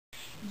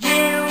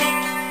You,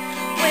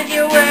 with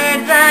your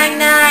words like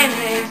knives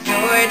and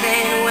swords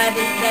and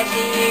weapons that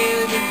you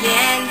use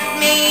against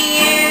me.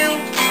 You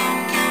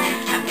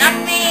have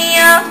knocked me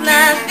off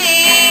my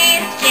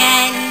feet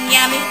again,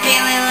 got me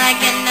feeling like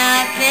a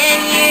nothing.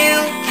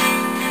 You,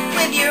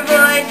 with your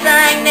voice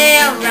like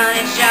nails on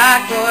a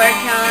chalkboard,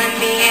 calling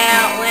me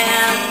out when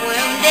I'm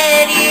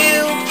wounded.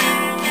 You,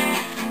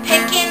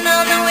 picking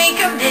on the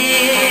weaker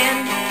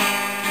man.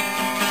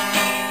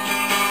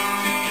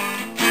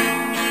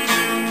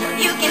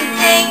 You can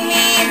take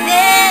me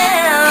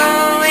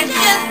down with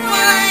just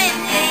one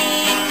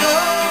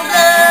single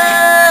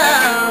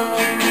blow,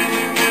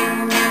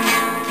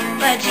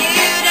 but you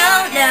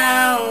don't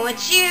know what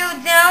you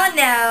don't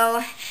know.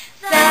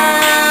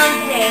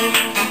 Someday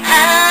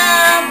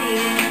I'll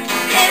be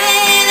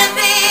living in a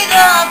big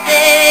old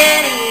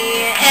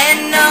city,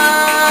 and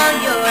all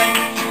you're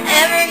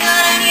ever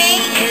gonna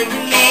be is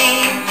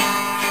me.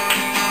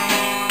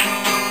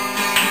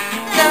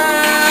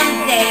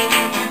 Someday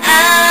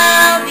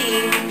I'll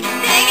be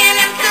digging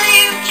until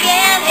you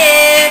can't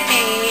hit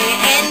me,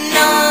 and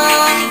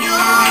all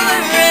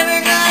you're ever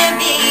gonna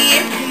be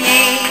is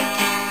me.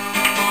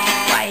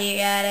 Why you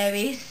gotta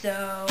be so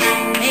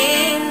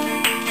mean?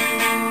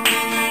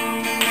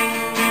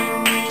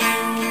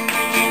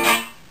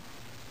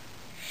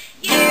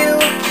 You,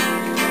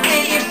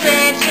 with your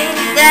searching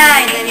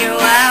eyes and your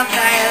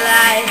wildfire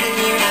lies and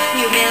your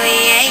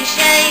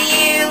humiliation,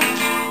 you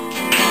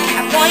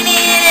are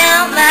pointing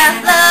out my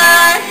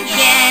flaws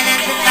again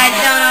as if I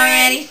don't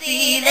already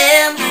see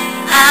them.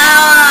 I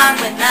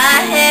walk with my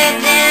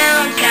head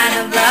down, trying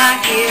to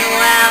block you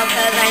out,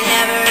 'cause I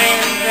never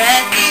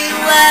impress you.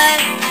 I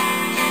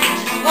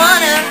just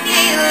wanna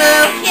feel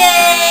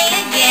okay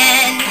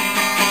again.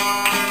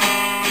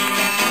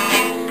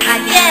 I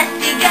guess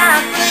you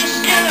got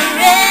pushed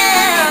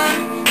around,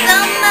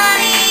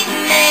 somebody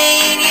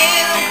made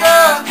you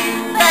cold,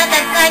 but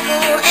that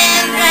cycle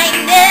ends right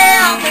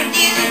now, 'cause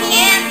you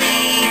can't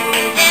lead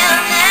me down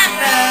that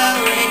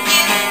road, and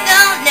you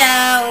don't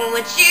know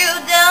what you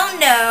don't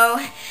know.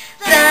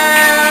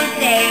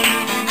 Someday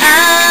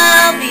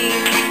I'll be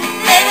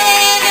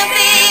living in a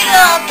big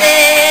old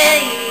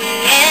city,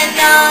 and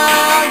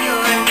all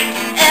you're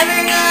ever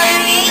gonna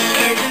be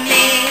is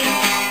me.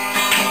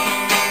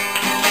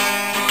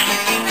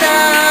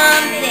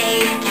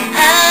 Someday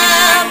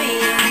I'll be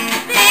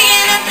big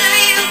enough so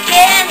you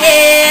can't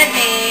hit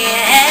me,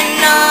 and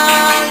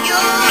all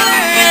you're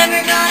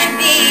ever gonna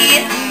be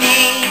is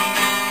me.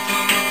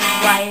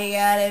 Why you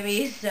gotta be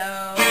so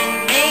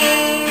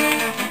mean?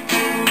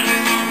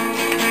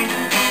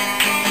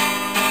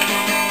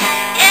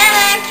 And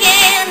I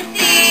can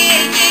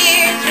see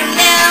years from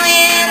now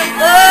in a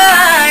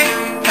bar,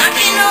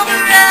 talking over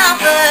a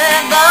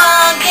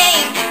football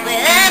game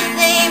with that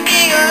same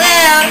big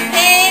loud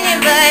opinion,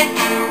 but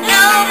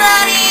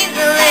nobody's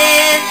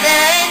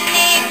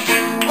listening,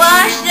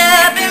 washed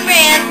up and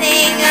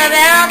ranting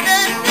about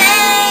the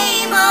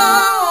same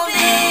old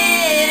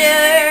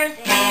bitter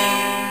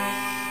things,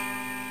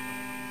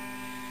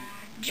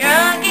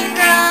 drunk and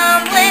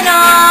grumbling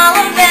all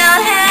about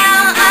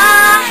how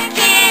I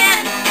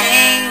can't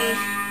sing,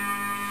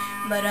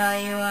 but all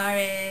you are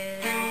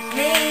is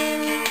me.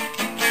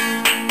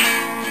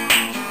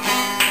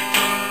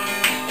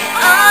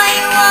 All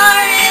you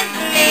are is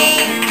me,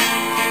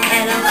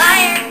 and a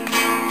liar,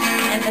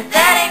 and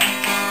pathetic,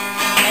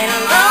 and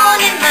alone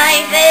in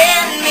life,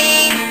 and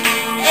mean,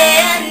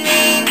 and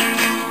mean,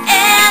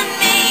 and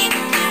mean,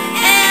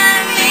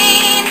 and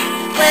mean.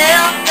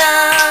 Well,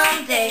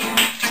 someday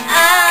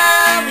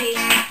I'll be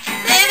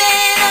living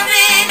in a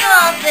big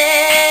old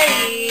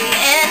city,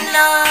 and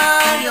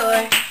all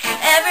you're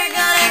ever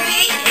gonna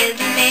be is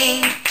me.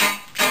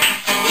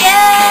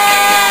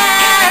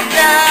 Yeah,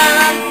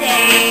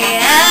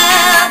 someday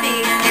I'll be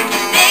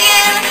big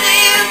enough so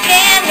you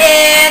can't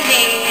hit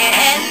me,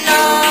 and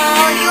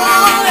all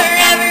you're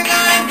ever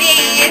gonna be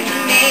is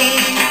me.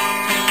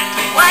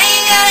 Why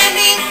you gotta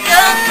be so?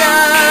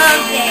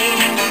 Someday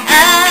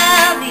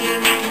I'll be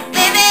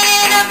living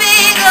in a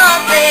big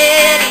old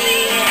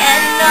city,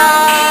 and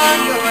all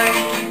you're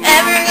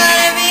ever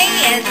gonna be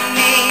is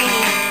me.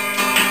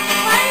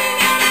 Why you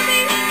gotta be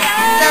so?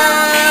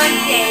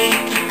 Someday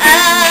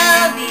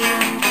I'll be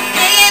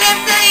big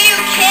enough so you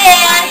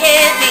can't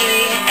hit me,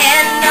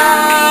 and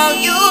all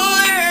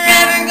you're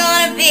ever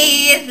gonna be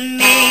is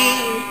me.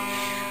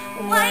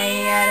 Why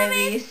you gotta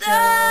be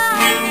so